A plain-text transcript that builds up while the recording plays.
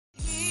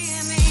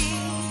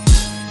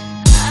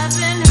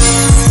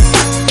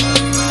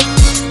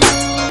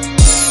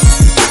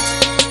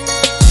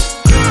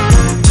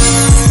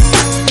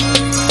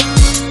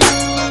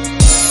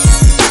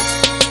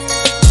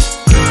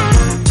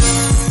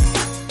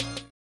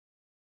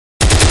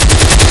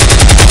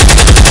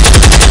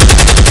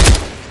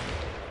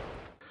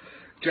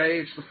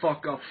JH the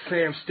fuck up,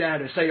 fam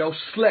status. Hey, yo,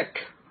 Slick.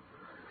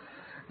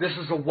 This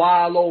is a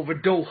while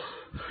overdue.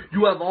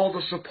 You have all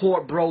the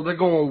support, bro. They're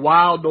going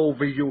wild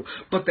over you.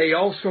 But they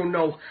also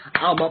know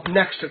I'm up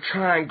next to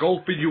try and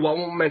go for you. I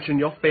won't mention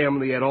your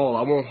family at all.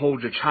 I won't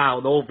hold your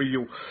child over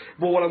you.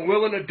 But what I'm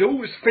willing to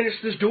do is finish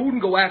this dude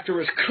and go after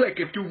his clique.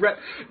 If you rep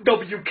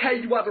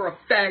WK, you either a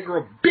fag or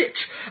a bitch.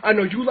 I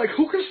know you like,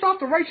 who can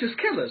stop the righteous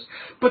killers?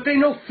 But they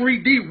know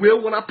 3D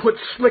will when I put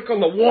Slick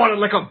on the water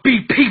like a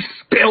BP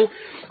spill.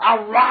 I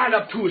ride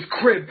up to his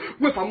crib,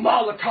 whip a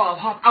Molotov,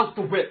 hop out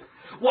the whip.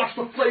 Watch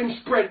the flames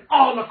spread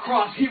all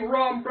across. He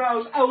rum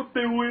brows out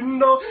the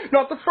window.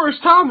 Not the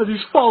first time that he's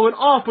fallen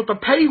off, but the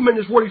pavement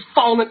is what he's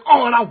falling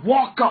on. I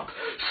walk up,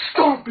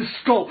 stomp his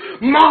skull.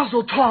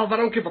 Mazel tov. I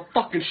don't give a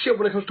fucking shit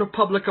when it comes to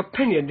public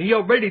opinion. He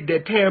already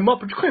did tear him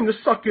up and claim the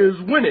sucker is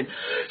winning.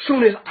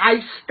 Soon as I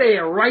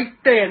stare right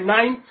there,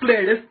 9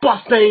 flare, this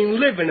bust ain't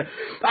living.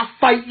 I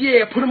fight,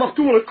 yeah, put him up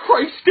doing a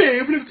Christ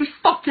stare, even if this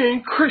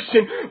fucking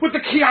Christian with the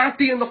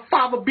Chianti and the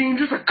fava bean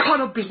just to cut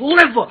up his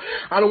liver.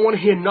 I don't want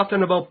to hear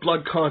nothing about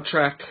blood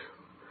contract.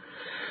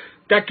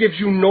 That gives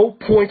you no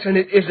points and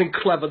it isn't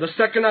clever. The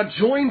second I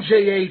joined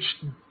JH,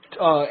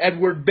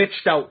 Edward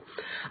bitched out.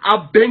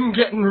 I've been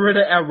getting rid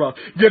of error.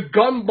 Your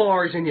gun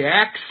bars and your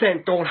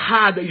accent don't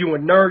hide that you a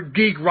nerd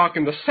geek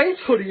rocking the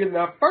Saints hoodie in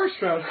that first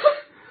round.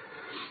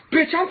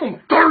 Bitch, I'm from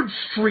 3rd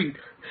Street.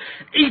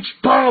 Each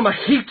bomb a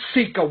heat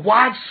seeker,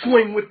 wide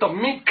swing with the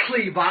meat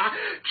cleaver. I,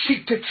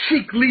 cheek to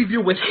cheek, leave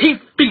you with heat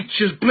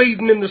features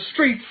bleeding in the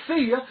streets.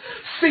 See ya?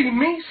 See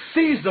me?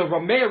 Caesar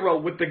Romero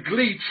with the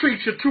glee treat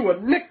you to a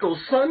nickel,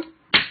 son.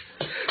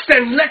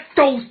 Then let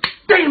those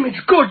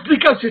damaged goods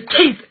leak out your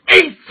teeth,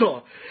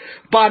 ether.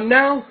 By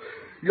now,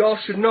 y'all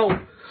should know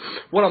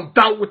what I'm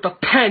about with the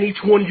pen.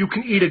 Each one of you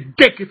can eat a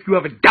dick if you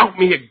ever doubt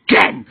me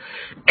again.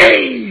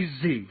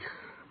 Easy.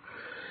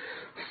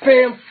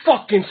 Fam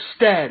fucking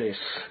status.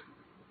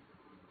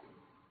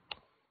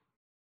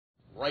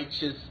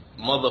 Righteous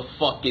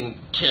motherfucking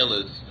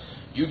killers.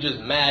 You just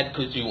mad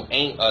cause you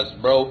ain't us,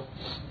 bro.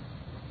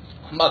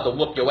 I'm about to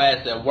whoop your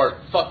ass at work.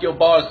 Fuck your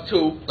bars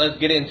too. Let's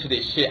get into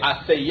this shit.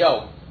 I say,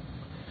 yo.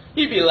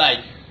 He be like,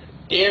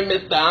 dear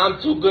mister,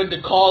 I'm too good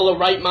to call or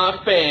write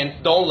my fans.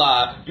 Don't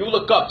lie. You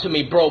look up to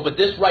me, bro, but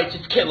this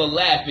righteous killer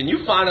laughing.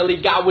 You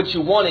finally got what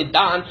you wanted,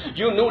 Don.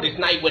 You knew this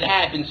night would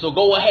happen, so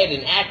go ahead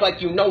and act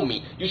like you know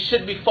me. You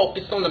should be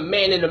focused on the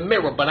man in the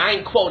mirror, but I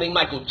ain't quoting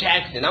Michael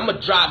Jackson. I'ma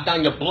drive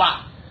down your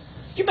block.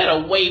 You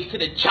better wave to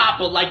the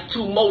chopper like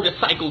 2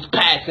 motorcycles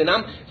passing.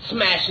 I'm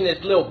smashing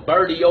this little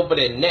birdie over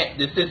the net.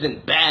 This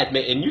isn't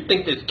badminton. You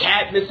think this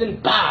cat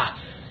missing? Bah.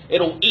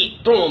 It'll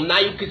eat through him. Now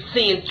you can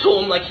see into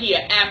him like he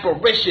an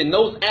apparition.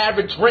 Those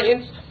average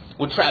rants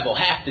will travel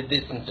half the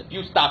distance if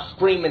you stop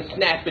screaming,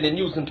 snapping, and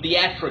using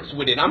theatrics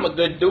with it. I'm a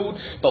good dude,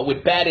 but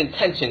with bad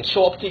intentions.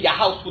 Show up to your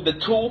house with a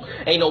tool,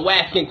 ain't no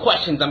asking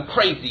questions. I'm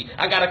crazy.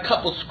 I got a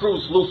couple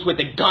screws loose with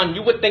a gun.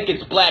 You would think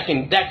it's Black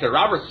 & Decker.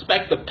 I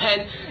respect the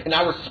pen, and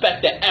I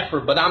respect the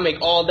effort, but I make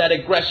all that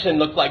aggression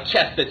look like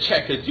Chester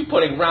checkers. You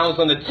putting rounds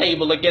on the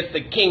table against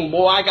the king,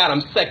 boy. I got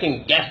him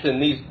second guessing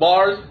these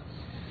bars.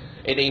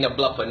 It ain't a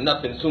bluff or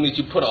nothing. Soon as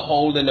you put a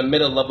hole in the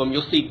middle of them,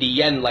 you'll see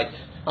the end like,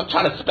 I'm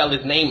trying to spell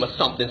his name or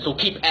something, so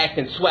keep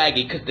acting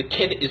swaggy, cause the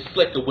kid is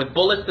slicker with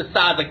bullets the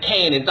size of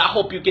cannons. I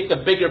hope you get the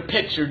bigger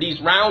picture.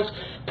 These rounds,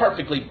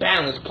 perfectly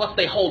balanced, plus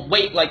they hold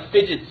weight like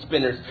fidget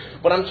spinners.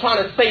 What I'm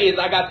trying to say is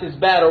I got this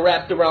battle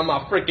wrapped around my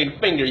freaking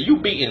finger. You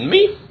beating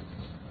me?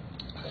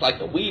 It's like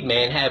the weed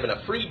man having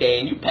a free day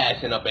and you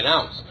passing up an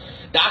ounce.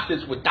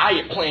 Doctors with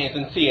diet plans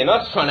and seeing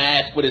us trying to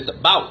ask what it's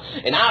about.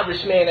 An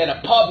Irish man at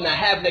a pub not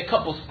having a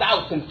couple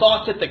stouts and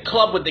thoughts at the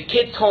club with the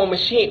kids home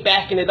and she ain't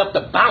backing it up to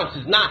bounce.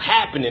 It's not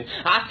happening.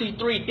 I see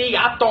 3D,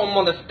 I throw him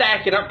on the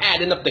stack and I'm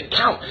adding up the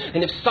count.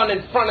 And if son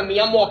in front of me,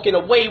 I'm walking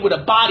away with a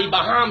body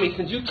behind me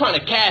since you trying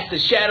to cast a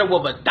shadow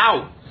of a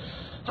doubt.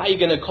 How you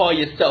gonna call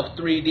yourself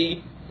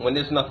 3D? When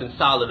there's nothing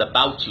solid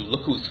about you?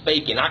 Look who's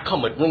faking. I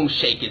come with room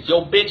shakers.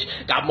 Yo, bitch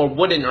got more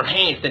wood in her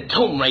hands than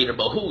Tomb Raider,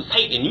 but who's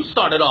hating? You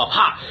started off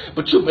hot,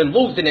 but you've been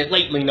losing it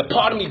lately, and a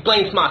part of me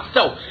blames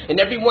myself and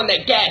everyone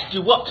that gassed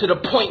you up to the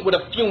point where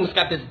the fumes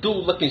got this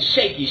dude looking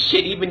shaky.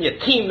 Shit, even your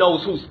team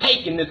knows who's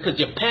taking this, cause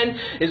your pen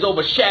is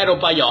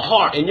overshadowed by your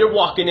heart, and you're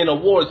walking in a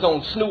war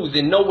zone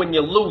snoozing, knowing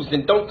you're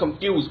losing. Don't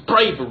confuse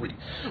bravery.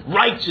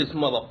 Righteous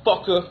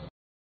motherfucker.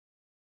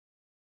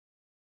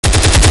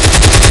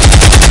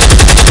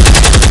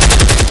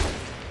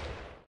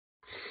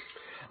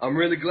 I'm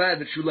really glad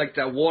that you like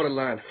that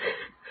waterline,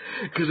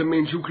 because it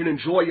means you can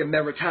enjoy your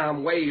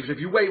maritime waves. If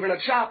you waving a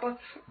chopper,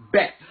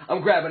 bet.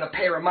 I'm grabbing a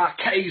pair of my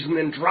K's and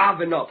then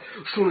driving up.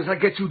 As soon as I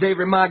get you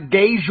there in my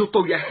gaze, you'll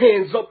throw your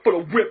hands up for the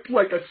whip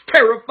like a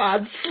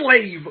terrified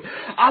slave.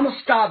 I'ma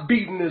stop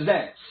beating his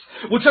ass.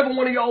 Whichever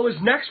one of y'all is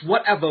next,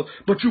 whatever,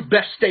 but you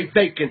best stay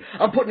vacant.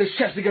 I'm putting his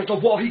chest against the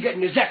wall, he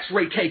getting his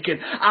x-ray taken.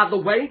 Either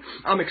way,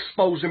 I'm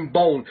exposing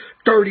bone.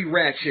 Dirty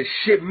ratchet,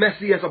 shit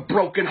messy as a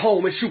broken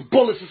home, and shoot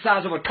bullets the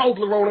size of a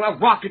Toblerone, and I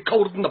rocket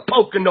colder than the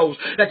Poconos.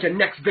 That's your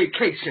next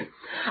vacation.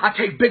 I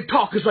take big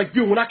talkers like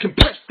you and I can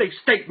press they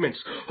statements.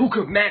 Who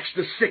could match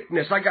the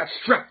sickness? I got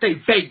strep they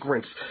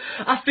vagrants.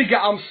 I figure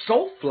I'm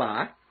so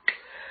fly,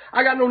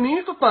 I got no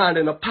need for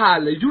finding a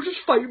pilot. You just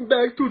fighting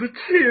back through the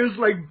tears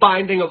like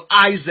Binding of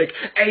Isaac.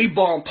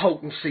 A-bomb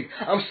potency.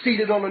 I'm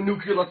seated on a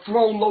nuclear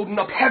throne loading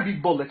up heavy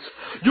bullets.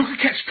 You can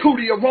catch two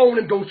to your own,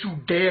 and don't you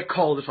dare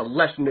call this a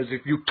lesson as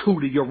if you two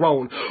to your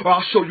own. Or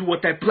I'll show you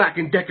what that Black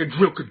 & Decker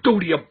drill could do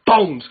to your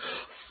bones.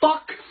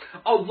 Fuck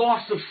a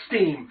loss of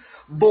steam.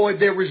 Boy,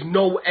 there is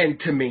no end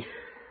to me.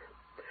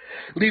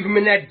 Leave him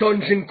in that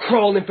dungeon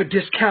crawling for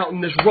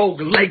discounting this rogue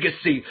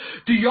legacy.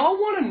 Do y'all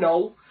want to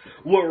know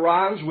what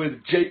rhymes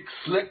with Jake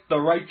Slick, the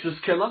righteous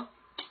killer?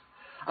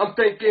 I'm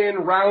thinking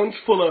rounds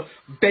full of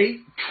bait,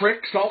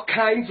 tricks, all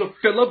kinds of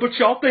filler, but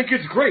y'all think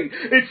it's great.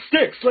 It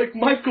sticks like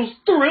Michael's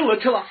Thriller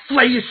till I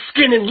flay his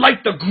skin and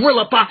light the grill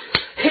up. I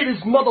hit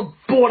his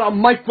motherboard, I'll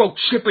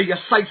microchip her. Your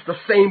sight's the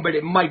same, but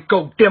it might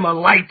go dimmer.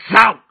 Lights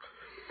out.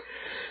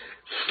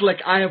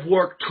 Slick, I have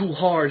worked too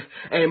hard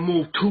and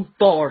moved too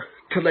far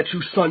to let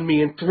you sun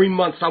me. In 3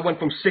 months, I went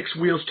from 6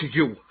 wheels to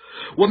you.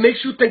 What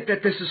makes you think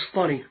that this is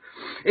funny?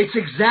 It's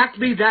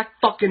exactly that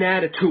fucking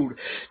attitude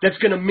that's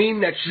gonna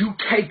mean that you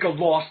take a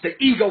loss. The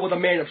ego of the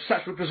man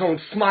obsessed with his own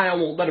smile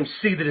won't let him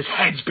see that his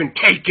head's been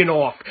taken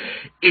off.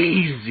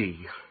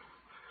 Easy.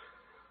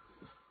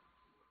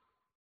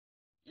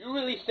 You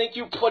really think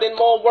you put in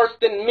more work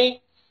than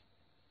me?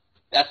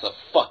 That's a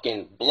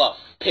fucking bluff.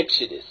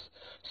 Picture this.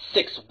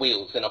 6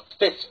 wheels in a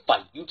fist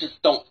fight. You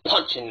just don't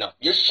punch enough.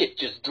 Your shit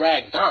just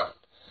drags on.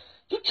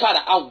 You try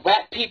to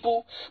out-rap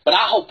people, but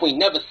I hope we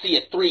never see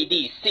a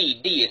 3D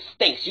CD. It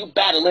stinks. You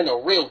battling a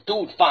real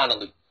dude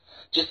finally.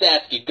 Just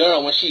ask your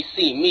girl when she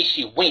see me,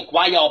 she wink.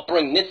 Why y'all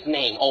bring this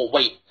name? Oh,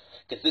 wait.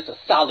 'Cause this a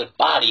solid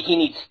body. He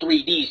needs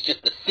 3Ds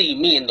just to see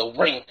me in the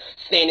ring.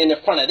 Standing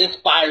in front of this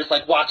fire's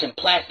like watching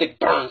plastic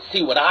burn.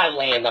 See what I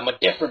land. I'm a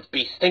different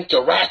beast. Think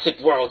Jurassic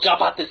World. Y'all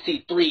about to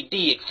see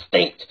 3D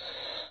extinct.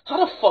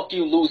 How the fuck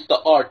you lose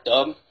the art,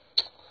 dub?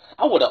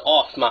 I would've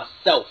offed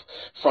myself.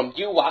 From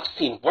you, I've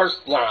seen worse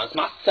lines.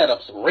 My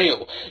setup's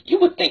real. You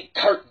would think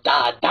Kurt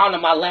died down to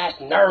my last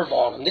nerve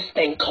on him. This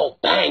thing cold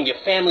bang. Your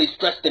family's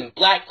dressed in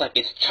black like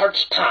it's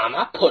church time.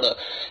 I put a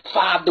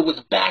 5 to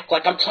his back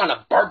like I'm trying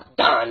to burp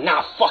Don.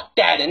 Nah, fuck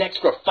that. An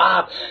extra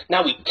 5.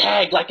 Now we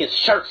tag like his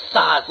shirt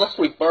size. Let's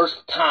reverse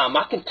time.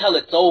 I can tell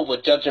it's over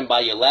judging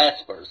by your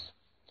last verse.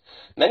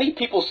 Many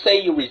people say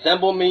you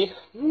resemble me.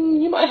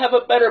 You might have a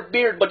better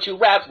beard, but you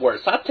rap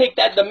worse. I take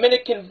that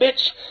Dominican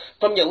bitch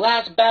from your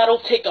last battle,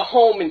 take her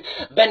home and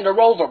bend her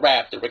over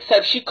after.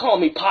 Except she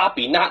called me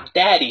Poppy, not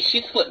Daddy.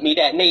 She flipped me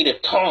that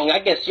native tongue. I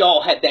guess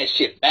y'all had that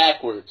shit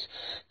backwards.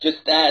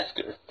 Just ask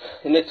her.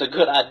 And it's a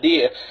good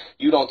idea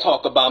you don't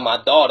talk about my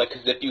daughter,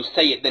 'cause if you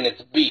say it, then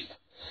it's beef.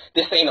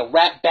 This ain't a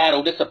rap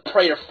battle, this a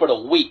prayer for the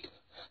weak.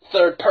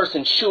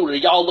 Third-person shooter,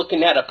 y'all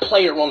looking at a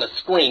player on the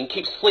screen,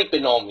 keep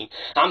sleeping on me.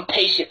 I'm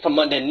patient from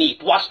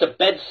underneath, watch the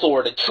bed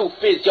sore. The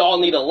truth is, y'all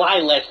need a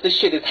lilac, this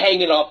shit is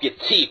hanging off your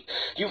teeth.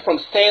 You from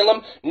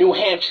Salem, New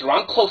Hampshire,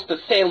 I'm close to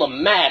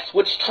Salem, Mass.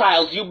 Which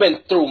trials you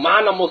been through?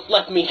 Mine almost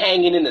left me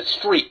hanging in the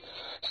street.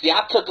 See,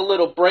 I took a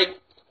little break,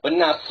 but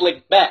now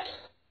slick back.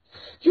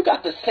 You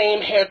got the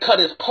same haircut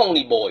as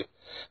Ponyboy.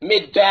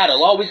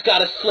 Mid-battle, always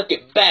gotta slick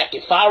it back.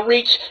 If I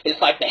reach,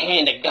 it's like the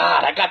hand of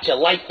God. I got your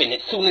life in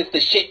it. Soon as the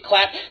shit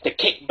clap, the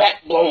kick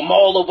back, blow 'em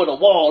all over the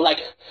wall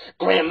like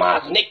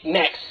grandma's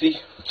knickknacks. See?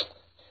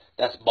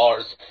 That's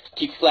Barz.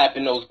 Keep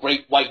flapping those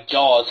great white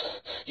jaws.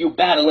 You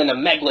battling a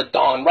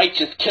megalodon,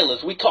 righteous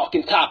killers. We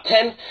talking top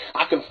 10?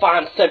 I can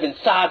find 7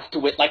 sides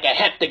to it like a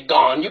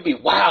heptagon. You be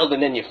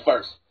wildin' in your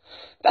first.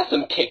 That's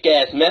some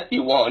kick-ass meth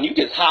you on. You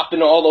just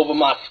hopping all over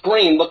my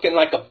screen looking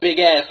like a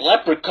big-ass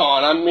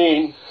leprechaun. I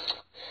mean,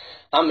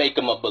 I make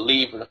him a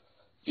believer.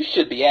 You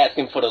should be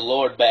asking for the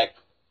Lord back.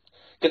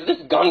 'Cause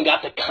this gun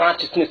got the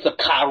consciousness of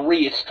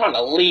Kyrie. It's trying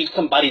to leave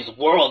somebody's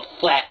world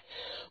flat.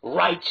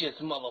 Righteous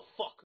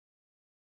motherfucker.